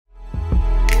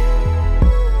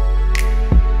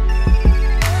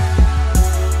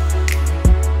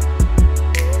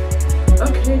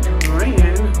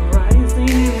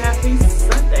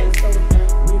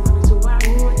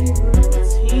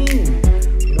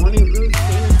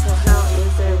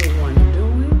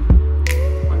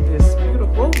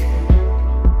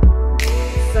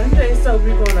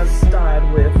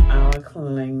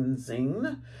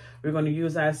We're going to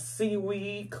use our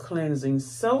seaweed cleansing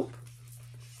soap.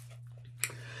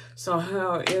 So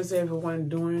how is everyone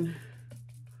doing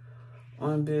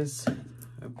on this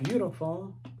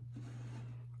beautiful,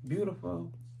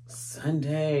 beautiful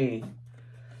Sunday?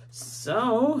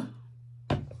 So,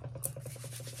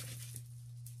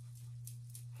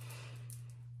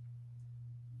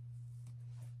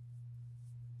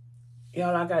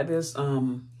 y'all, I got this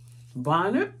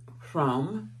bonnet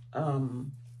from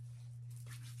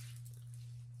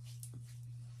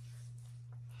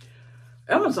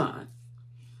Amazon.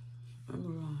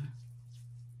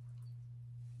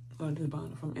 Got this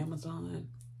bonnet from Amazon,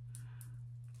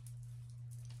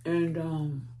 and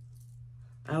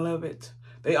I love it.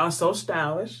 They are so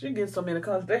stylish. You get so many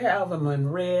colors. They have them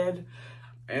in red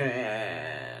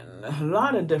and a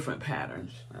lot of different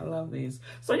patterns. I love these.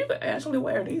 So you could actually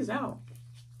wear these out.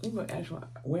 You could actually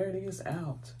wear these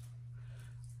out.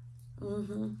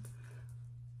 And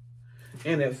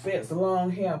it fits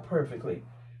long hair perfectly.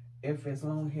 It fits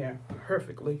long hair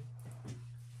perfectly.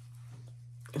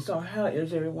 So how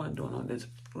is everyone doing on this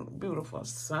beautiful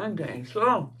Sunday?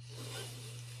 So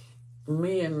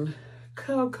me and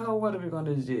Coco, what are we going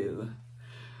to do?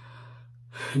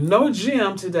 No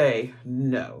gym today.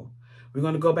 No. We're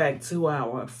going to go back to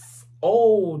our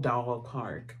old dog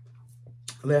park.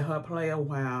 Let her play a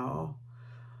while.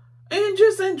 And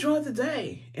just enjoy the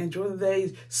day. Enjoy the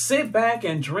day. Sit back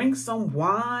and drink some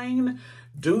wine.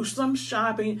 Do some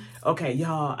shopping. Okay,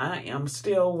 y'all, I am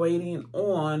still waiting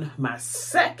on my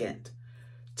second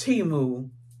Temu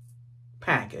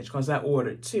package because I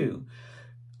ordered 2.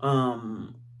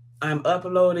 I'm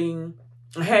uploading.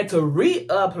 I had to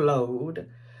re-upload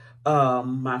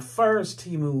my first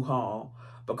Temu haul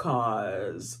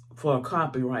because for a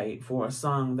copyright for a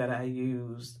song that I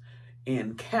used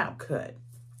in CapCut.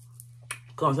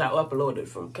 Because I uploaded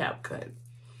from CapCut.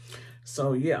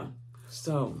 So yeah.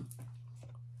 So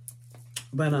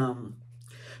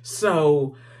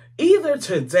either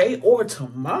today or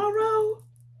tomorrow,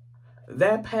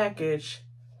 that package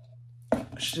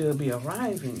should be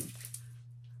arriving.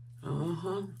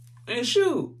 And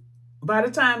shoot, by the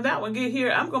time that one get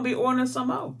here, I'm going to be ordering some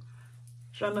more.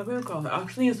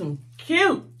 I've seen some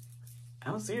cute.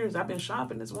 I'm serious. I've been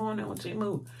shopping this morning on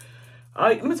Temu. All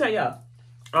right, let me tell y'all.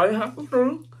 All you have to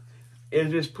do is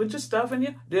just put your stuff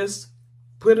in just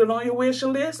put it on your wish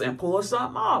list and pull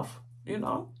something off. You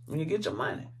know, when you get your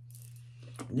money.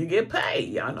 You get paid.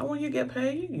 Y'all know when you get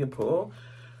paid, you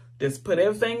just put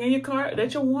everything in your cart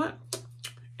that you want.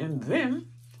 And then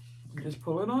just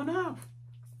pull it on off.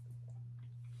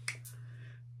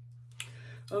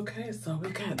 Okay, so we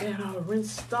got that all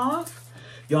rinsed off.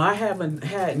 Yo, I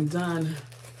hadn't done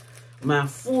my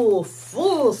full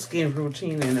skin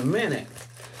routine in a minute.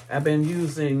 I've been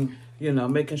using,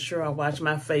 making sure I wash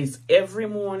my face every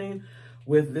morning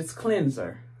with this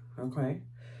cleanser. Okay.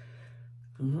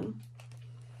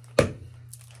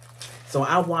 So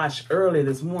I washed early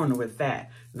this morning with that.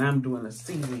 Now I'm doing a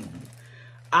seaweed.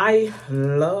 I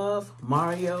love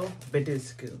Mario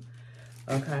Badescu.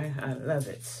 Okay, I love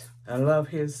it. I love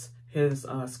his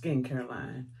skincare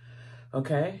line.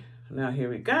 Okay, now here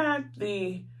we got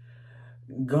the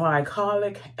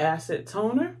glycolic acid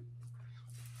toner.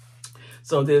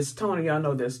 So this toner, y'all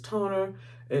know this toner,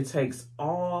 it takes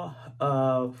all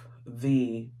of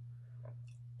the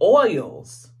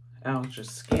oils out your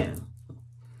skin.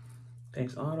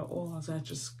 Takes all the oils out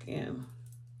your skin.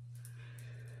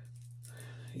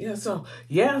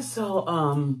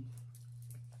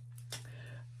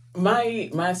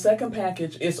 My second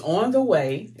package is on the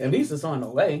way. At least it's on the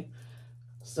way.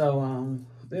 So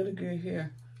it'll get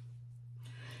here.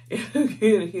 It'll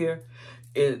get here.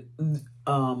 The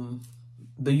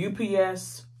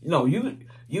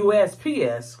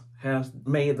USPS has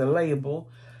made the label,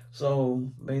 so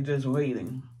they just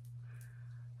waiting.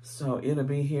 So it'll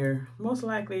be here most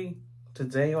likely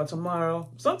today or tomorrow,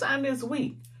 sometime this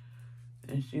week.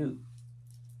 And shoot,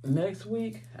 next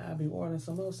week I'll be ordering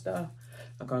some more stuff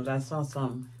because I saw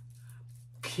some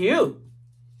cute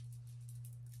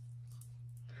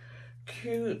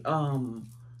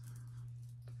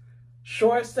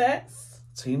short sets.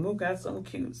 Temu got some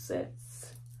cute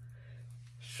sets.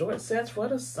 Short sets for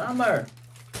the summer.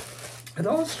 And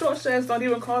those short sets don't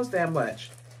even cost that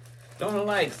much. Don't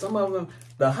like some of them.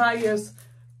 The highest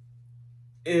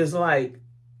is like,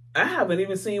 I haven't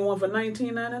even seen one for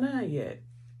 $19.99 yet.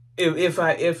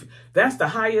 If that's the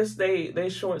highest they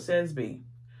short sets be.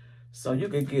 So you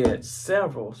could get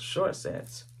several short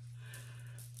sets.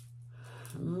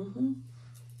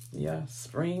 Yeah,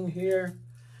 spring here.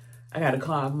 I'm going to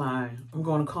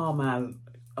call my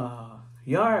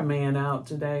yard man out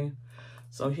today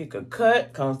so he could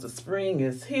cut, because the spring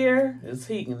is here. It's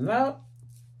heating up.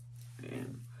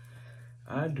 And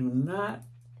I do not.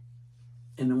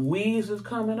 And the weeds is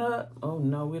coming up. Oh,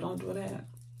 no, we don't do that.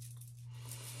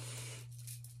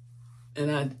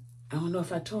 And I don't know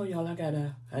if I told y'all,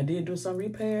 I did do some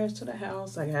repairs to the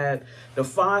house. I had the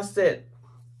faucet.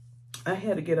 I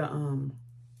had to get a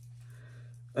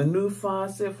new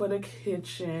faucet for the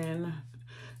kitchen.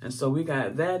 And so we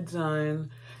got that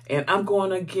done. And I'm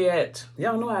going to get,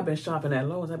 y'all know I've been shopping at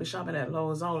Lowe's. I've been shopping at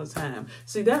Lowe's all the time.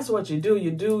 See, that's what you do.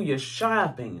 You do your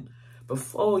shopping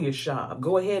before you shop.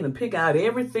 Go ahead and pick out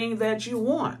everything that you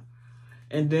want.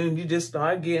 And then you just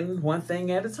start getting one thing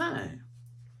at a time.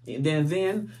 And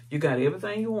then you got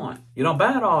everything you want. You don't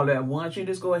buy it all at once. You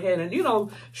just go ahead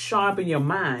and, sharpen your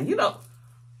mind.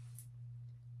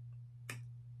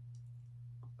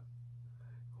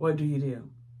 What do you do?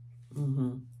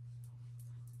 Mm-hmm.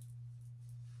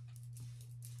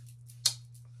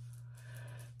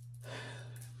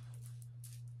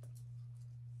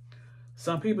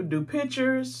 Some people do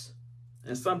pictures,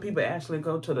 and some people actually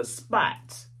go to the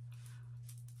spot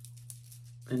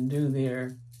and do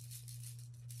their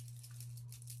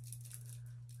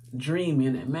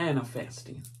dreaming and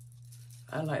manifesting.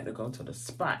 I like to go to the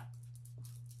spot.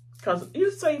 Because you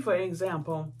say, for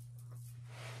example,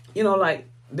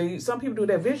 some people do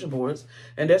their vision boards,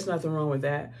 and there's nothing wrong with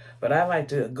that. But I like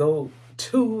to go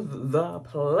to the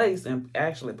place and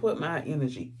actually put my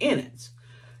energy in it,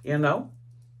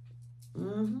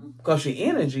 Because your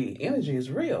energy is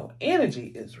real.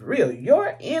 Energy is real.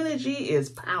 Your energy is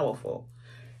powerful.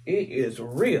 It is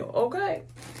real, okay?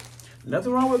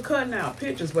 Nothing wrong with cutting out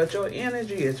pictures, but your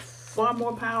energy is far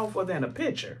more powerful than a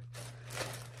picture.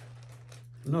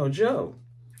 No joke.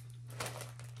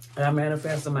 I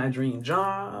manifested my dream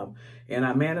job, and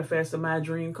I manifested my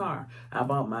dream car. I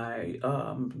bought my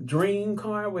dream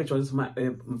car, which was my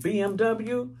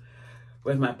BMW,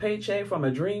 with my paycheck from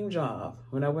a dream job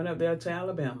when I went up there to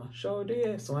Alabama. Sure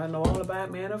did. So I know all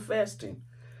about manifesting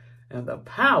and the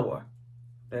power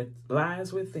that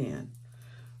lies within.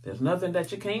 There's nothing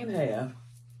that you can't have.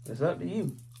 It's up to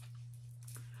you.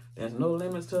 There's no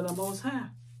limits to the Most High.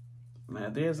 Now,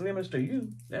 if there's limits to you,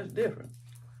 that's different.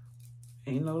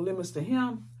 Ain't no limits to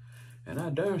him, and I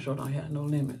darn sure don't have no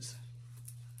limits.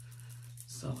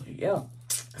 So, yeah.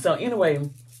 So, anyway,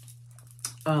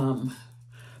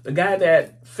 the guy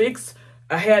that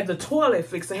I had the toilet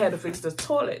fixed. I had to fix the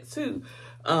toilet, too.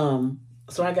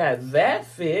 So, I got that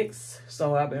fixed.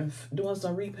 So, I've been doing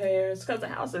some repairs, because the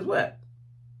house is what?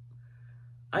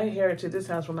 I inherited this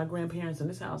house from my grandparents, and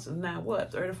this house is now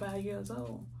what? 35 years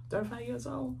old? 35 years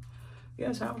old?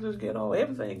 Yes, houses get old.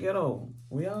 Everything get old.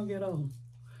 We all get old.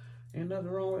 Ain't nothing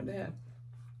wrong with that.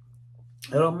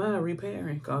 I don't mind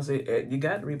repairing, because you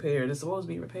got to repair it. It's supposed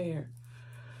to be repaired.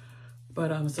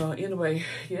 But so anyway,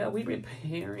 yeah, we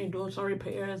repairing, doing some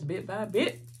repairs bit by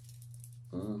bit.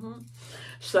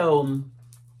 So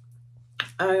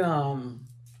I'm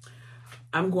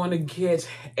going to get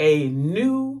a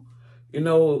new,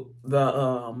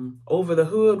 the over the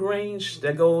hood range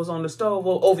that goes on the stove,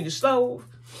 over your stove.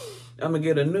 I'm going to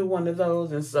get a new one of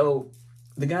those. And so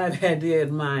the guy that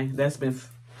did that's been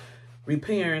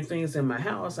repairing things in my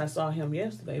house, I saw him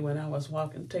yesterday when I was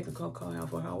taking Coco out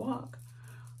for her walk.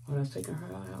 When I was taking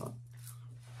her out.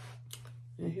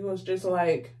 And he was just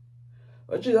like,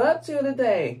 what you up to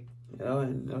today?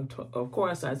 And of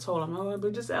course I told him, I'll be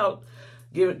just out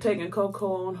taking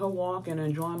Coco on her walk and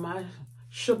enjoying my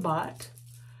Shabbat.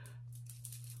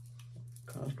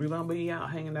 Because we won't be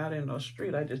out hanging out in the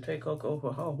street. I just take Coco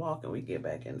for her walk and we get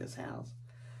back in this house.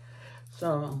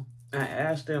 So I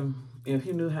asked him if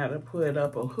he knew how to put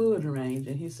up a hood range,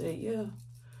 and he said, yeah.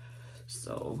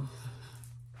 So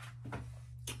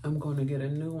I'm going to get a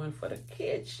new one for the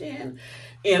kitchen.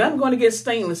 And I'm going to get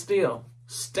stainless steel.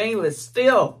 Stainless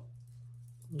steel.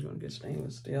 I'm going to get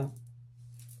stainless steel.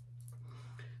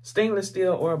 Stainless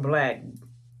steel or black.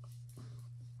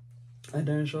 I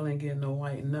darn sure ain't getting no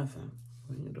white nothing.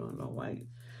 We ain't doing no white.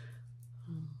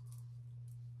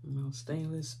 No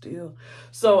stainless steel.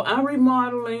 So I'm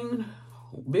remodeling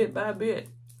bit by bit.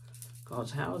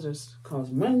 Because houses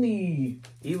cost money.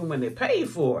 Even when they pay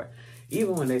for it.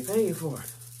 Even when they pay for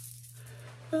it.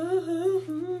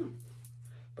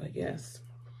 But yes.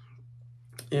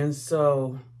 And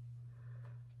so,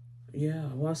 yeah,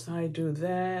 once I do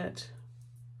that,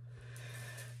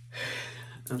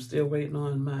 I'm still waiting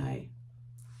on my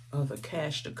other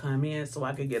cash to come in so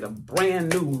I could get a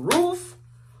brand new roof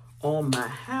on my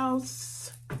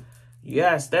house.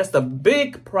 Yes, that's the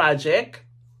big project.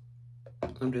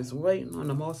 I'm just waiting on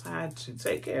the Most High to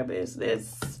take care of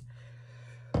business.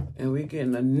 And we're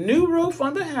getting a new roof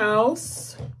on the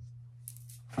house.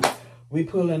 We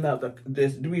pulling up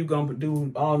we're gonna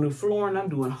do all new flooring. I'm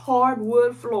doing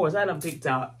hardwood floors. I done picked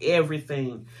out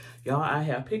everything. Y'all, I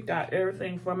have picked out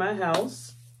everything for my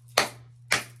house.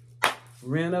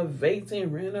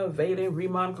 Renovating,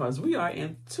 remodeling, because we are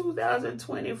in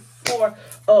 2024.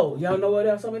 Oh, y'all know what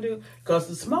else I'm gonna do? Because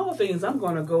the small things I'm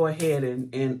gonna go ahead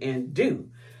and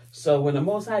do. So when the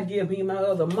Most High give me my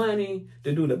other money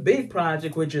to do the big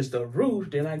project, which is the roof,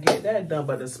 then I get that done.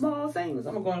 But the small things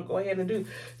I'm going to go ahead and do.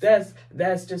 That's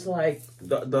just like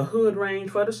the hood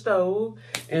range for the stove.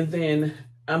 And then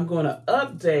I'm going to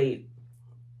update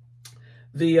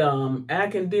the air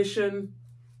condition,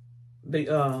 the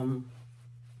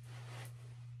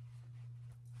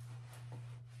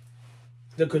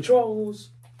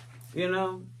controls, you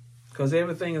know, because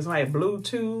everything is like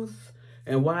Bluetooth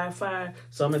and Wi-Fi.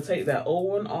 So I'm going to take that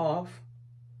old one off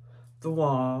the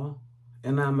wall.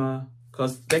 And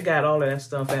because they got all of that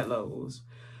stuff at Lowe's.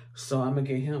 So I'm going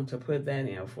to get him to put that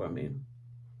in for me.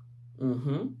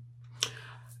 And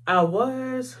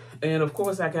of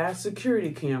course I got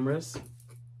security cameras.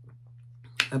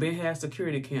 I've been had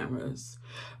security cameras.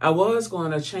 I was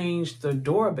going to change the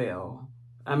doorbell.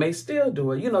 I may still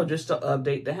do it, you know, just to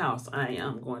update the house. I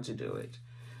am going to do it.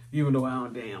 Even though I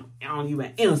don't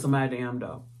even answer my damn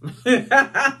door.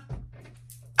 But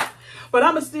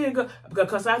I'm still go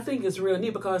because I think it's real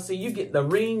neat because see, you get the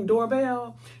Ring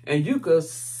doorbell and you could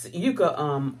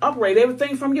operate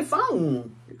everything from your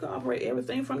phone. You can operate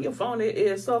everything from your phone. It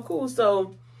is so cool.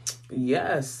 So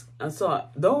yes, and so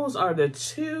those are the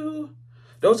 3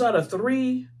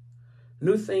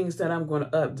 new things that I'm going to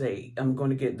update. I'm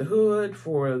going to get the hood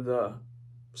for the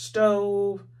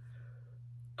stove.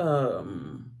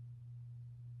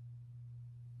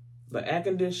 The air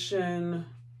condition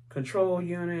control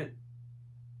unit.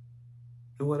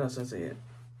 And what else I said?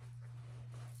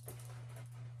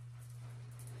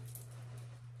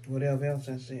 Whatever else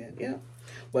I said. Yeah.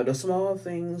 But the small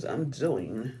things I'm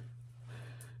doing,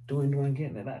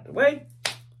 getting it out the way.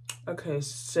 Okay,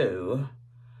 so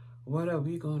what are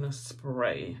we going to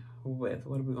spray with?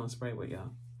 What are we going to spray with, y'all?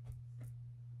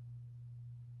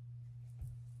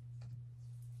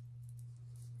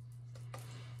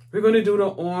 We're going to do the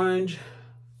orange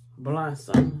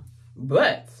blossom.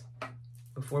 But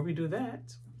before we do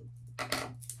that,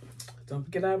 don't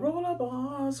forget our roller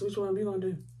balls. Which one are we going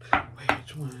to do?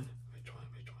 Which one?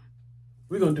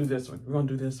 We're going to do this one. We're going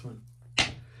to do this one.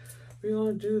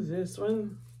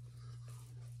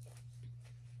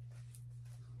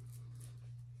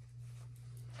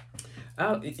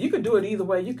 You could do it either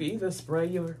way. You could either spray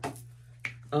your,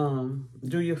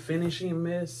 do your finishing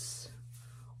mist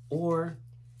or...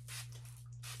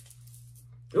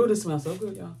 Oh, this smells so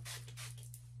good, y'all.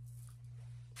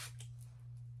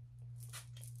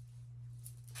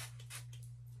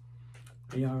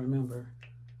 Y'all remember,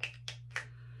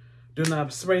 do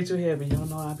not spray too heavy. Y'all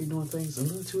know I be doing things a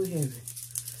little too heavy.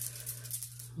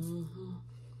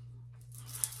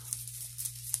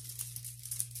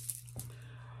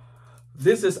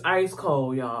 This is ice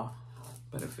cold, y'all,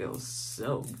 but it feels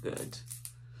so good.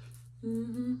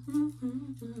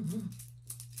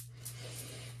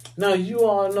 Now, you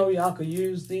all know y'all could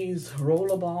use these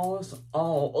roller balls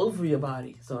all over your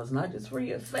body. So it's not just for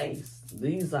your face.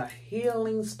 These are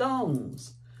healing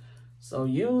stones. So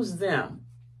use them.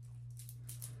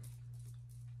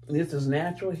 This is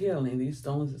natural healing. These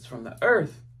stones is from the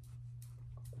earth.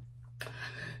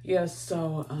 Yes,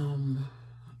 so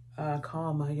I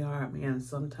call my yard man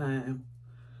sometime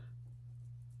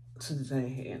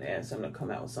today and ask him to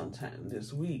come out sometime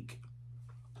this week,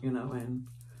 you know, and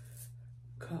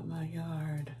cut my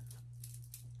yard.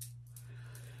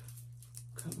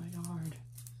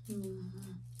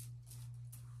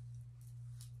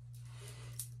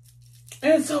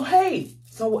 And so, hey,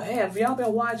 so have y'all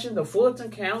been watching the Fulton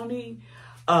County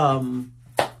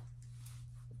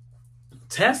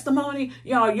testimony?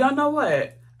 Y'all know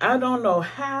what? I don't know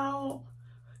how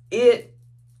it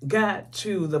got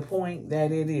to the point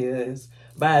that it is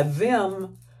by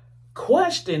them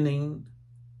questioning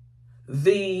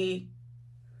the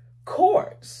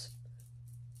courts,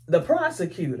 the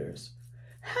prosecutors.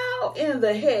 How in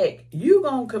the heck you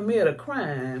gonna commit a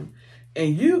crime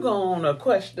and you gonna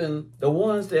question the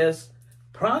ones that's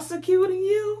prosecuting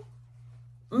you?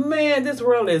 Man, this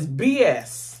world is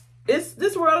BS.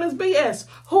 This world is BS.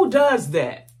 Who does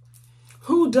that?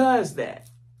 Who does that?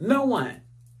 No one.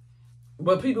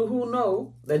 But people who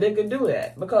know that they can do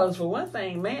that. Because for one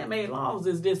thing, man-made laws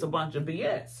is just a bunch of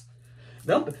BS.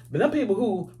 Them people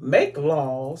who make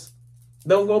laws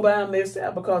don't go by them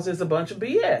themselves because it's a bunch of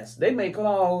BS. They make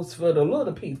laws for the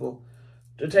little people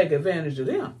to take advantage of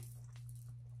them.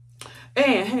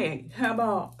 And hey, how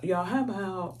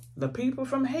about the people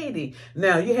from Haiti?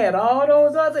 Now, you had all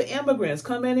those other immigrants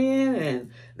coming in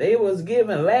and they was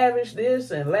giving lavish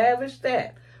this and lavish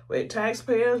that with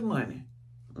taxpayers' money.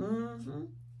 Mm-hmm.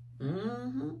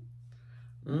 Mm-hmm.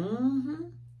 Mm-hmm.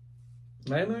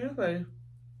 Right on your face.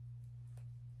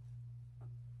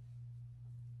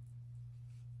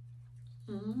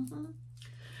 Mm-hmm.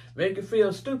 Make you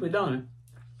feel stupid, don't it?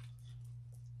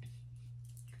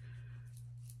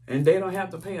 And they don't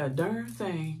have to pay a darn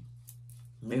thing.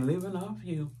 They living off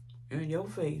you in your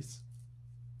face.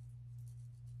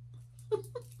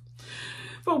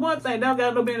 For one thing, they don't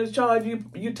got no business charge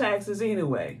you taxes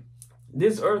anyway.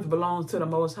 This earth belongs to the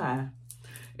Most High.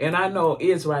 And I know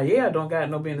Israel don't got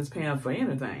no business paying for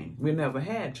anything. We never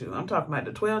had to. I'm talking about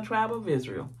the 12 tribes of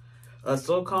Israel.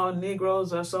 So-called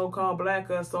Negroes, or so-called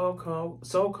black, or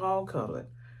so-called colored.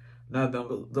 Now,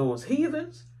 those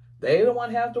heathens, they don't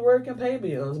want to have to work and pay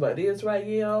bills. But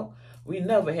Israel, we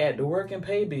never had to work and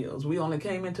pay bills. We only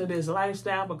came into this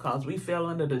lifestyle because we fell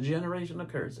under the generation of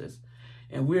curses.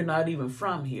 And we're not even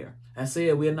from here. I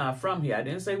said we're not from here. I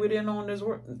didn't say we didn't own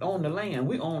the land.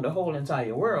 We own the whole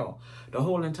entire world. The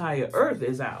whole entire earth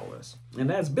is ours. And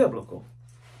that's biblical.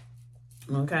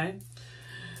 Okay?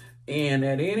 And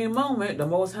at any moment, the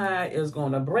Most High is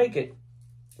going to break it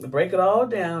all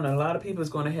down. And a lot of people is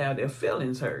going to have their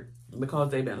feelings hurt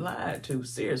because they've been lied to,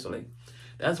 seriously.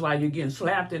 That's why you're getting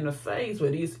slapped in the face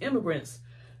with these immigrants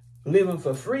living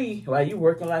for free while you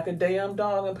working like a damn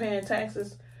dog and paying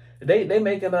taxes. They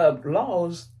making up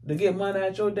laws to get money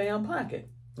out your damn pocket.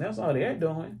 That's all they're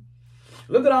doing.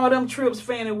 Look at all them trips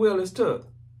Fannie Willis took.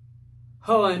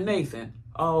 Her and Nathan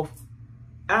off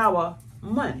our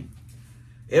money.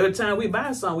 Every time we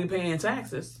buy something, we paying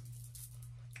taxes.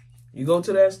 You go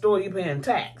to that store, you paying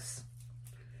tax.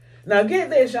 Now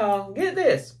get this, y'all. Get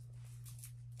this.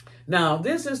 Now,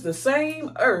 this is the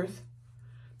same earth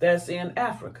that's in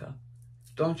Africa.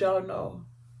 Don't y'all know?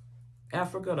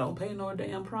 Africa don't pay no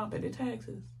damn property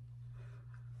taxes.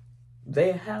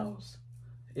 Their house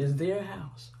is their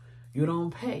house. You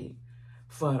don't pay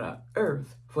for the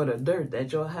earth, for the dirt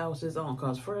that your house is on.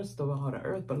 Because first of all, the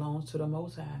earth belongs to the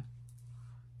Most High.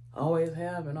 Always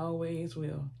have and always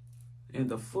will. And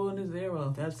the fullness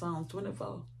thereof. That's Psalms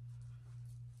 24.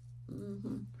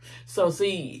 Mm-hmm. So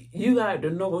see, you got to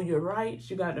know your rights.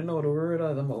 You got to know the word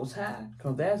of the Most High.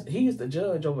 Because he's the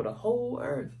judge over the whole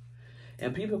earth.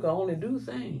 And people can only do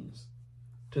things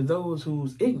to those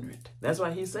who's ignorant. That's why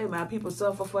he say, my people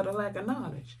suffer for the lack of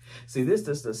knowledge. See, this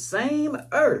is the same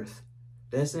earth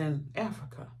that's in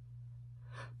Africa.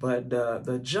 But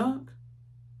the junk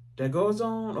that goes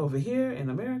on over here in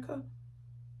America,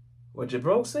 what your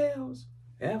broke sells,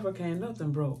 Africa ain't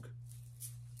nothing broke.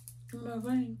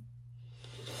 Nothing.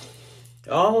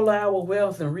 All our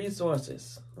wealth and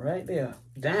resources, right there.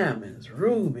 Diamonds,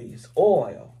 rubies,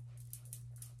 oil.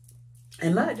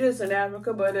 And not just in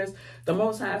Africa, but as the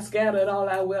Most High scattered all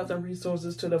our wealth and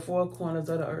resources to the four corners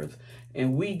of the earth.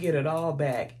 And we get it all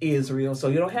back, Israel. So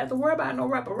you don't have to worry about no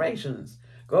reparations.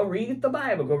 Go read the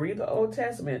Bible. Go read the Old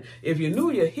Testament. If you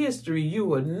knew your history, you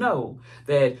would know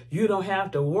that you don't have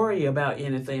to worry about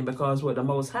anything because what the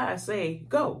Most High say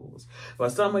goes.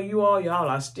 But some of y'all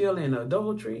are still in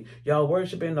adultery. Y'all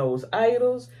worshiping those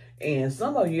idols. And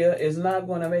some of you is not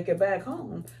going to make it back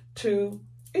home to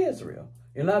Israel.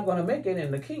 You're not going to make it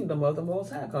in the kingdom of the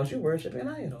Most High because you're worshiping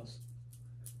idols.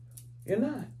 You're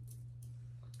not.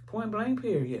 Point blank,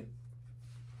 period.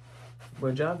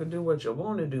 But y'all can do what you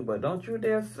want to do, but don't you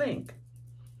dare think.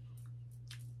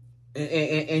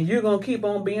 And you're going to keep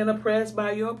on being oppressed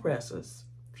by your oppressors.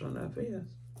 So enough is.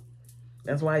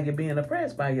 That's why you're being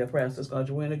oppressed by your oppressors, because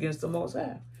you went against the Most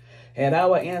High. Had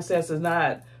our ancestors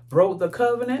not broke the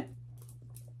covenant,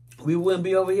 we wouldn't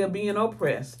be over here being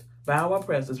oppressed by our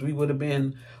oppressors. We would have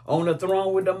been on the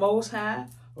throne with the Most High,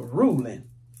 ruling,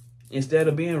 instead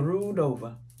of being ruled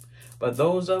over. But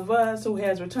those of us who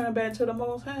has returned back to the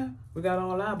Most High, we got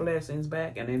all our blessings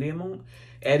back. And at any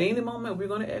moment, we're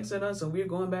going to exit us and we're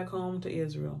going back home to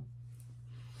Israel.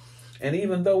 And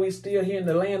even though we're still here in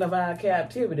the land of our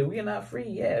captivity, we're not free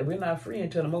yet. We're not free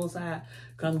until the Most High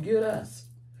come get us.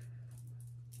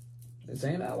 This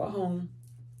ain't our home.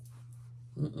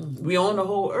 We own the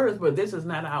whole earth, but this is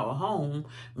not our home,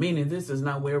 meaning this is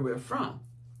not where we're from.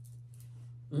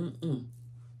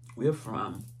 We're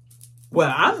from.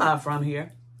 Well, I'm not from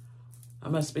here. I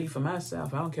must speak for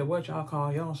myself. I don't care what y'all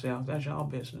call yourselves. That's y'all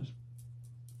business.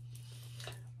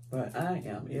 But I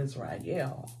am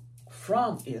Israel,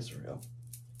 from Israel.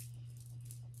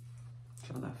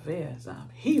 So I'm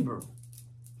Hebrew.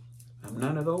 I'm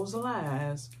none of those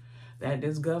lies that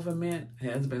this government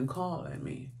has been calling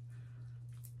me.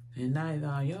 And neither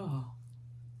are y'all.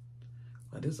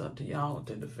 But it's up to y'all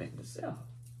to defend yourself.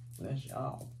 That's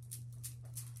y'all.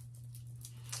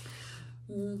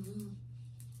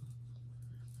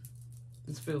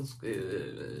 This feels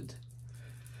good.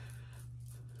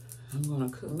 I'm gonna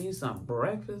cook me some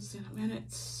breakfast in a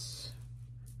minute.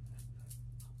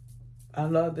 I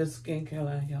love this skincare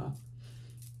line, y'all.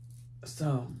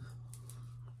 So,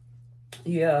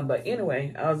 yeah, but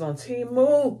anyway, I was on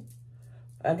Temu.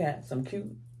 I got some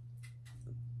cute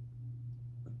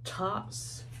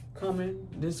tops coming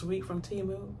this week from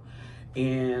Temu.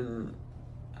 And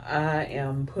I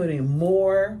am putting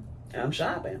more. I'm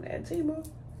shopping at Temu.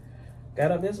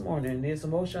 Got up this morning and did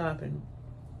some more shopping.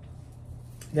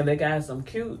 Yeah, they got some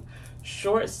cute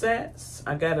short sets.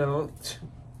 I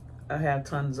have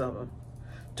tons of them.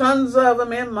 Tons of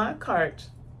them in my cart.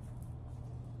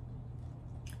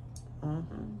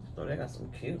 So they got some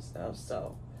cute stuff.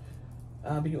 So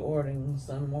I'll be ordering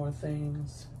some more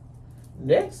things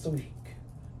next week.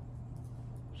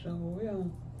 So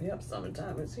yep,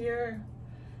 summertime is here.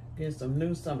 Get some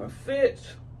new summer fit.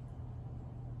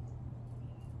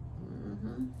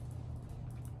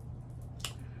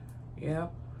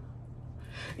 Yep.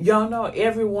 Y'all know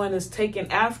everyone is taking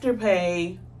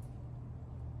Afterpay.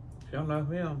 Y'all know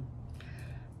him.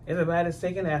 Everybody's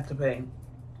taking Afterpay.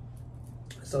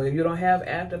 So if you don't have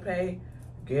Afterpay,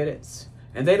 get it.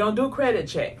 And they don't do credit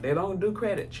check. They don't do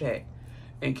credit check.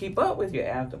 And keep up with your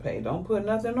Afterpay. Don't put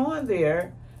nothing on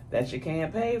there that you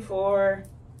can't pay for.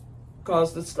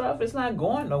 Because the stuff is not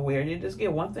going nowhere. You just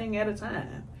get one thing at a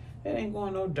time. It ain't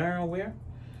going no darn where.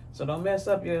 So don't mess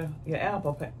up your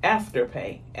Afterpay.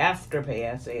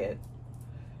 Afterpay, I said.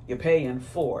 You're paying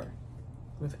for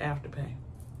with Afterpay.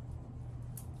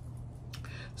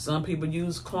 Some people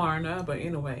use Klarna, but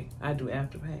anyway, I do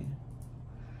Afterpay.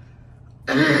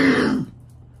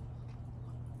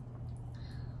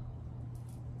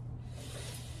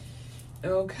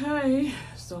 Okay,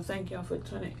 so thank y'all for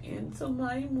tuning into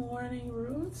my morning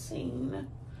routine.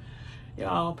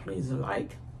 Y'all, please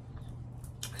like,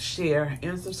 share,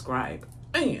 and subscribe,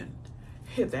 and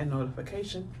hit that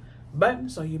notification button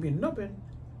so you'll be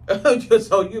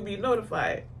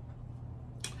notified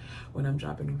when I'm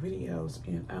dropping new videos.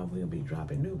 And I will be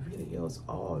dropping new videos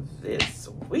all this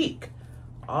week.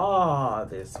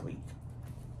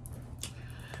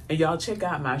 And y'all check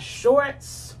out my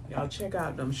shorts. Y'all check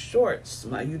out them shorts,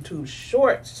 my YouTube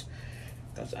shorts.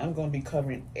 Because I'm going to be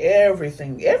covering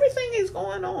everything. Everything is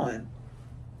going on.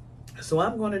 So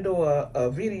I'm going to do a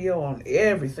video on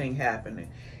everything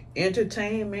happening.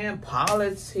 Entertainment,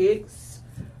 politics,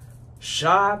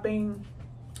 shopping,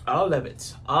 all of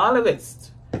it. All of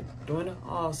it. Doing it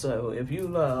also. If you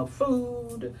love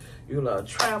food, you love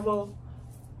travel,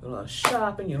 you love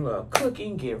shopping, you love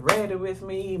cooking, get ready with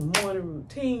me. Morning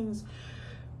routines,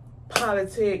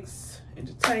 politics,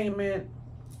 entertainment.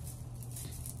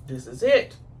 This is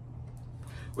it.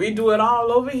 We do it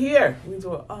all over here. We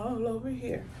do it all over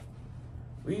here.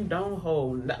 We don't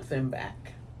hold nothing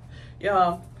back.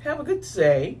 Y'all, have a good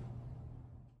day.